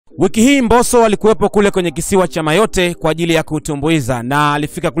Wiki hii Mbosso alikuwepo kule kwenye kisiwa cha MAYOTE kwa ajili ya kutumbuiza na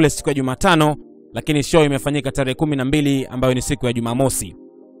alifika kule siku ya Jumatano, lakini show imefanyika tarehe 12 ambayo ni siku ya Jumamosi.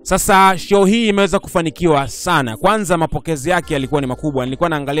 Sasa show hii imeweza kufanikiwa sana. Kwanza mapokezi yake yalikuwa ni makubwa. Nilikuwa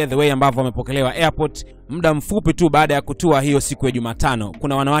naangalia the way ambavyo wamepokelewa airport muda mfupi tu baada ya kutua hiyo siku ya Jumatano.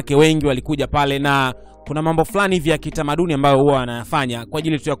 Kuna wanawake wengi walikuja pale na kuna mambo fulani hivi ya kitamaduni ambayo huwa wanayafanya kwa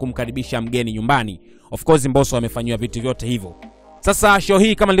ajili tu ya kumkaribisha mgeni nyumbani. Of course Mbosso amefanywa vitu vyote hivyo. Sasa show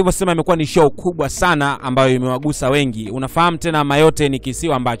hii kama nilivyosema imekuwa ni show kubwa sana ambayo imewagusa wengi. Unafahamu tena MAYOTE ni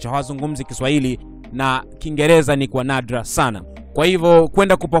kisiwa ambacho hawazungumzi Kiswahili na Kiingereza ni kwa nadra sana. Kwa hivyo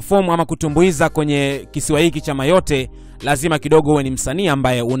kwenda kuperform ama kutumbuiza kwenye kisiwa hiki cha MAYOTE lazima kidogo uwe ni msanii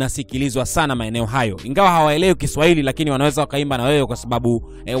ambaye unasikilizwa sana maeneo hayo. Ingawa hawaelewi Kiswahili lakini wanaweza wakaimba na wewe kwa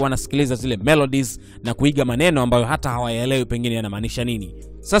sababu wanasikiliza zile melodies na kuiga maneno ambayo hata hawaelewi pengine yanamaanisha nini.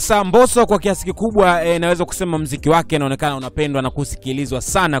 Sasa Mbosso kwa kiasi kikubwa naweza kusema muziki wake unaonekana unapendwa na kusikilizwa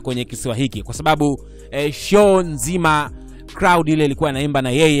sana kwenye kisiwa hiki kwa sababu show nzima crowd ile ilikuwa inaimba na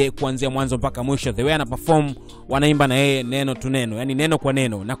yeye kuanzia mwanzo mpaka mwisho. The way ana perform wanaimba na yeye neno tu neno, yani neno kwa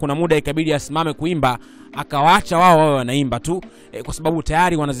neno, na kuna muda ikabidi asimame kuimba akawaacha wao wanaimba tu kwa sababu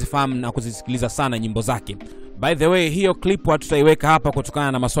tayari wanazifahamu na kuzisikiliza sana nyimbo zake. By the way, hiyo clip tutaiweka hapa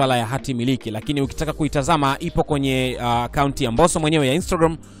kutokana na masuala ya hati miliki, lakini ukitaka kuitazama ipo kwenye account ya Mbosso mwenyewe ya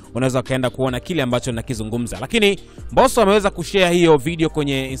Instagram, unaweza kaenda kuona kile ambacho nakizungumza. Lakini Mbosso ameweza kushare hiyo video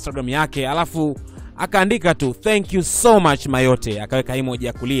kwenye Instagram yake, alafu akaandika tu thank you so much MAYOTE, akaweka emoji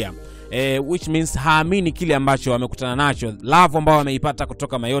ya kulia, which means haamini kile ambacho amekutana nacho. Love ambayo ameipata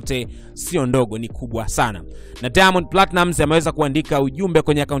kutoka MAYOTE sio ndogo, ni kubwa sana. Na Diamond Platnumz ameweza kuandika ujumbe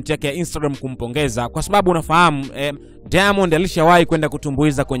kwenye account yake ya Instagram kumpongeza kwa sababu unafahamu Diamond alishawahi kwenda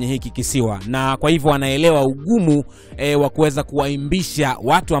kutumbuiza kwenye hiki kisiwa, na kwa hivyo anaelewa ugumu wa kuweza kuwaimbisha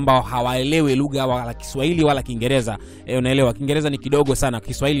watu ambao hawaelewi lugha wala Kiswahili wala Kiingereza. Unaelewa Kiingereza ni kidogo sana,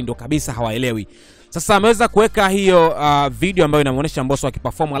 Kiswahili ndo kabisa hawaelewi. Sasa ameweza kuweka hiyo video ambayo inamuonesha Mbosso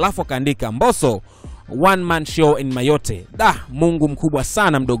akiperform, alafu akaandika Mbosso one man show in MAYOTE. Mungu mkubwa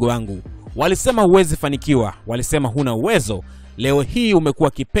sana mdogo wangu. Walisema huwezi fanikiwa, walisema huna uwezo. Leo hii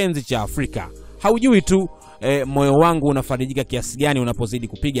umekuwa kipenzi cha Afrika. Haujui tu moyo wangu unafarijika kiasi gani unapozidi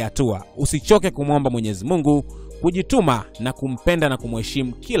kupiga hatua. Usichoke kumwomba Mwenyezi Mungu, kujituma na kumpenda na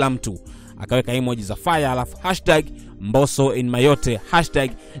kumheshimu kila mtu. Akaweka emoji za fire, alafu #Mbosso in MAYOTE,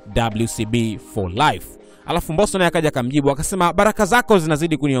 #WCB for life. Alafu Mbosso naye akaja akamjibu akasema baraka zako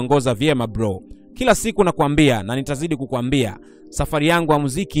zinazidi kuniongoza vyema bro. Kila siku nakuambia na nitazidi kukuambia, safari yangu ya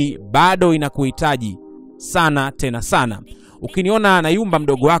muziki bado inakuhitaji sana tena sana. Ukiniona nayumba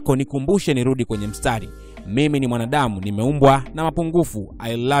mdogo wako nikumbushe nirudi kwenye mstari. Mimi ni mwanadamu, nimeumbwa na mapungufu.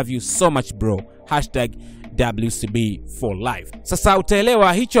 I love you so much bro. #WCB for life. Sasa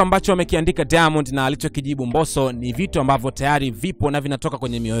utaelewa hicho ambacho amekiandika Diamond na alichokijibu Mbosso ni vitu ambavyo tayari vipo na vinatoka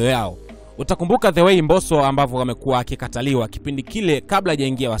kwenye mioyo yao. Utakumbuka the way Mbosso ambavyo amekuwa akikataliwa kipindi kile kabla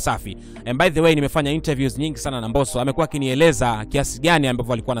hajaingia Wasafi. And by the way nimefanya interviews nyingi sana na Mbosso, amekuwa akinieleza kiasi gani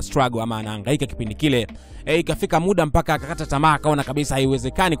ambavyo alikuwa na struggle ama anahangaika kipindi kile. Ikafika muda mpaka akakata tamaa, akaona kabisa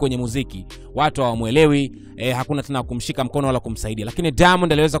haiwezekani kwenye muziki. Watu hawamuelewi, hakuna tena kumshika mkono wala kumsaidia. Lakini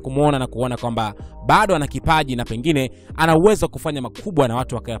Diamond aliweza kumuona na kuona kwamba bado ana kipaji na pengine ana uwezo kufanya makubwa na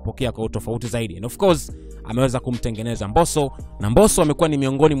watu wakayapokea kwa utofauti zaidi. And of course ameweza kumtengeneza Mbosso, na Mbosso amekuwa ni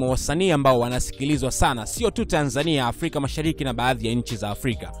miongoni mwa wasanii ambao wanasikilizwa sana, sio tu Tanzania, Afrika Mashariki na baadhi ya nchi za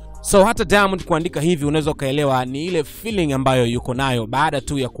Afrika. So hata Diamond kuandika hivi unaweza kaelewa ni ile feeling ambayo yuko nayo baada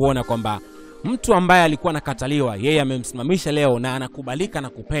tu ya kuona kwamba mtu ambaye alikuwa nakataliwa yeye amemsimamisha leo na anakubalika na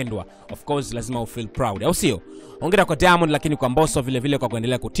kupendwa. Of course lazima feel proud, au sio? Hongera kwa Diamond, lakini kwa Mbosso vile vile kwa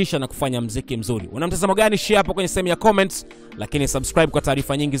kuendelea kutisha na kufanya muziki mzuri. Una mtazamo gani? Share hapo kwenye sehemu ya comments, lakini subscribe kwa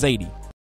taarifa nyingi zaidi.